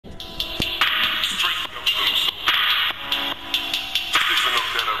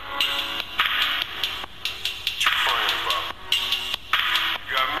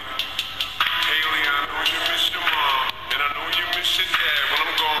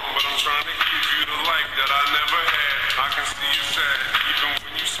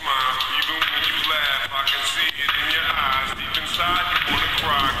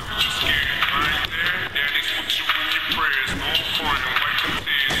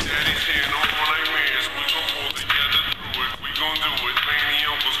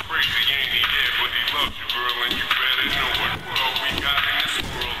crazy, ain't he? Yeah, but he loves you, girl, and you better know what world we got in this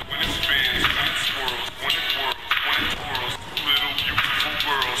world. When it spins, when it swirls, when it whirls, when it twirls. Two little beautiful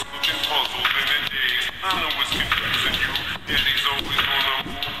girls looking puzzled in their days. I know it's confusing you. Daddy's always on the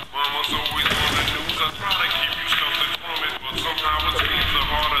move, mama's always on the news. I try to keep you sheltered from it, but somehow it seems the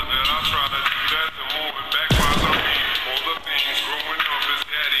harder that I try to do that, the more it backfires on me. All the things growing up is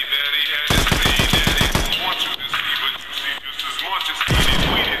daddy had his way. Daddy don't want you to see, but you see just as much as he did.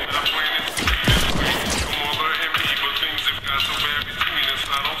 We did not plan it to be this way. No mother and me, but things have got so bad between us.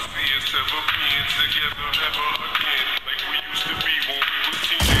 I don't see us ever being together ever again, like we used to be when we was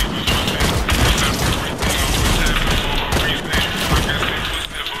teenagers.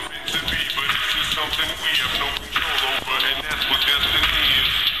 Something we have no control over, and that's what destiny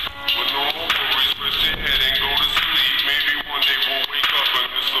is. But no more worries, rest your head and go to sleep. Maybe one day we'll wake up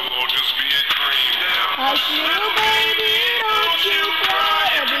and this'll all just be a dream. Hush you, baby, don't you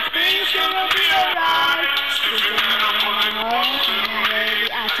cry. Everything's gonna be alright.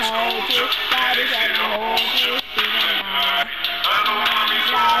 I told you, daddy's gonna hold you tonight.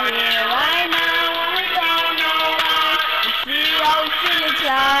 Right here, right now, we don't know why. We see how we feel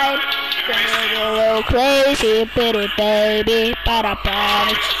inside. You're a little crazy, pretty baby, but I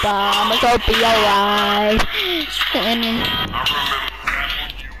promise I'll be alright. I remember back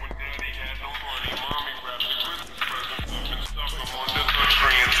when you and daddy had no money. Mommy wrapped the Christmas presents up and stuck them under the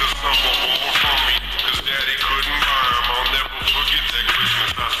tree until someone bought from me, cause daddy couldn't buy them. I'll never forget that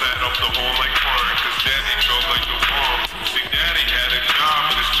Christmas. I sat up the whole night crying, cause daddy felt like the bomb. See, daddy had a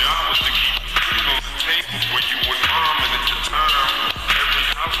job, but his job was to keep the food on the table for you and mom. And at the time, every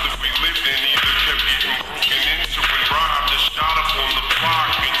house that we lived in either kept getting broken into and robbed or shot up on the block.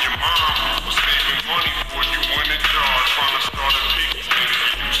 And your mom was saving money for you in a jar, trying to start a piggy bank for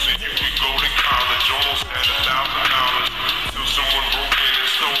you so you could go to college. Almost had $1,000 till someone broke in and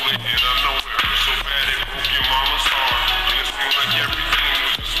stole it. And I know it hurt so bad it broke your mama's heart. And it seemed like everything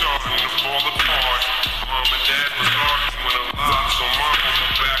was starting to fall apart. Mom and dad was arguing a lot, so mama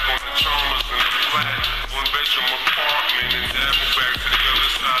moved back on the Chalmers in the flat, one-bedroom apartment, and dad moved back to the other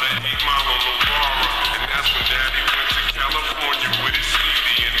side of 8 Mile on Novara. And that's when daddy went to California with his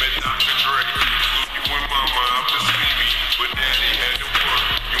CD and met Dr. Dre. Flew you and mama out to see me, but daddy had to work.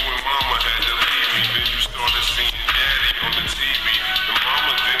 You and mama had to leave me. Then you started seeing daddy on the TV, and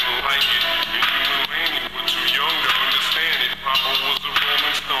mama didn't like it. And you and Laney were too young to understand it. Papa was a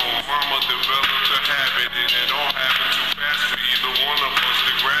Rolling Stone, mama developed a habit, and it all happened too fast for either one of us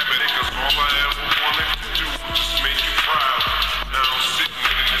to grab it. Cause all I ever wanted to do was just make you proud. Now I'm sitting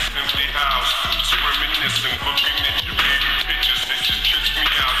in this empty house, just reminiscing, looking at your baby pictures. It just trips me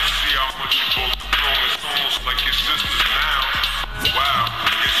out to see how much you both have grown. It's almost like your sisters now. Wow,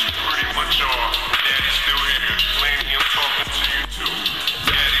 I guess you pretty much are. Daddy's still here. Laney, I'm talking to you too.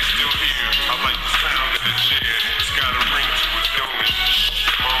 Daddy's still here. I like the sound of the chair. It's got a ring to it, don't it?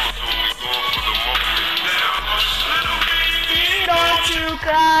 Mama's only gone for the moment. Now, little baby, Don't you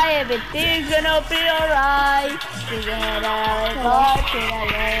cry, everything's gonna be alright. You're gonna talk to the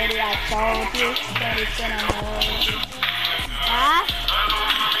lady, I told you that it's gonna hold you. Huh? I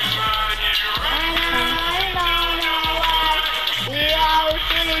don't know why. We all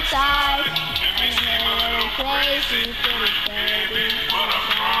feel inside. And you're a little crazy, pretty baby, but I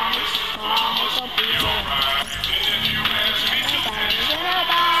promise I'll be alright. Daddy's gonna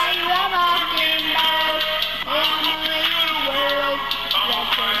buy you a mockingbird.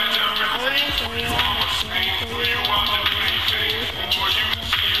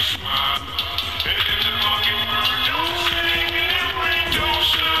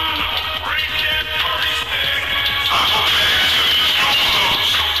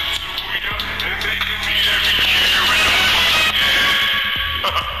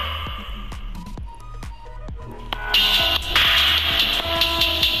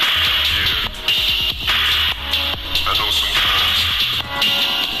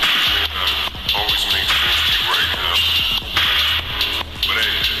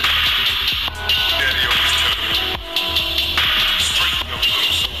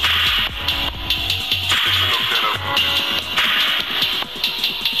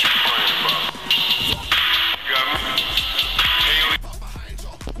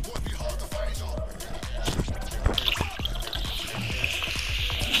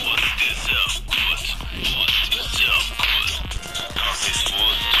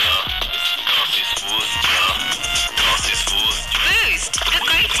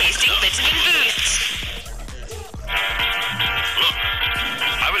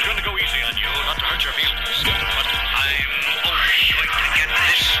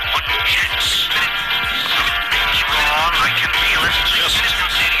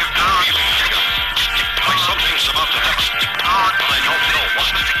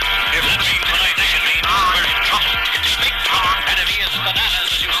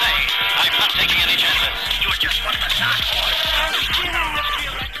 taking any chances. You were just one of the shots, boys.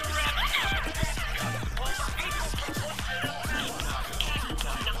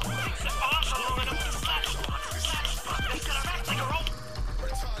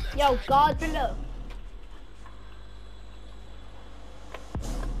 Yo, Godzilla.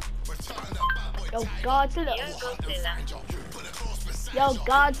 Yo, Godzilla. Yo,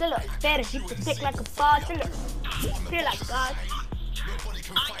 Godzilla. Better hit the stick like a Godzilla. Feel like God.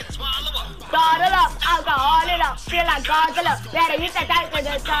 Godzilla. Alcohol it up. Feel like Godzilla. Better hit the tank with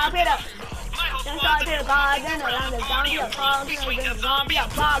the top it up. Just start to the garden around the zombie. A fog, the zombie. A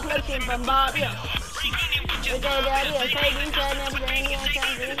fog looking from Bobby.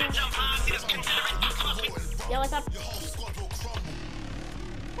 Yo, what's up?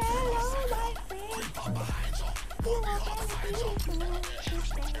 Hello, my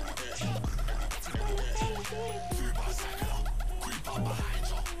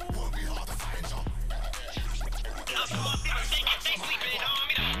friend.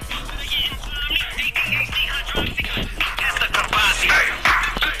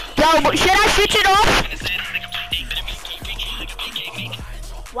 Yo, should I switch it off?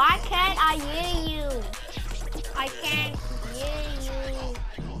 Why can't I hear you? I can't hear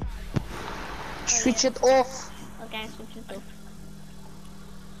you. Switch it off. Okay, switch it off.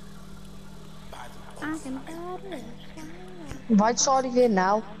 Invite Saudi here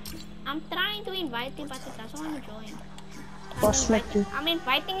now. I'm trying to invite him, but he doesn't want to join. What's met you? I'm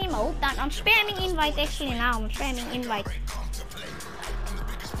inviting him all done. I'm spamming invite actually now. I'm spamming invite.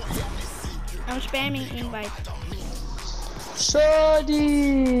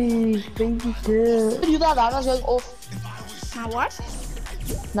 Saudi, baby girl. You thought that was going off. Now what?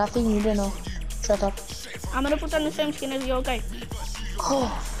 Nothing, you don't know. Shut up. I'm gonna put on the same skin as you, okay?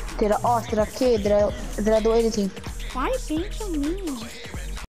 Oh, did I ask, did I care, did I do anything? Why are you being so mean?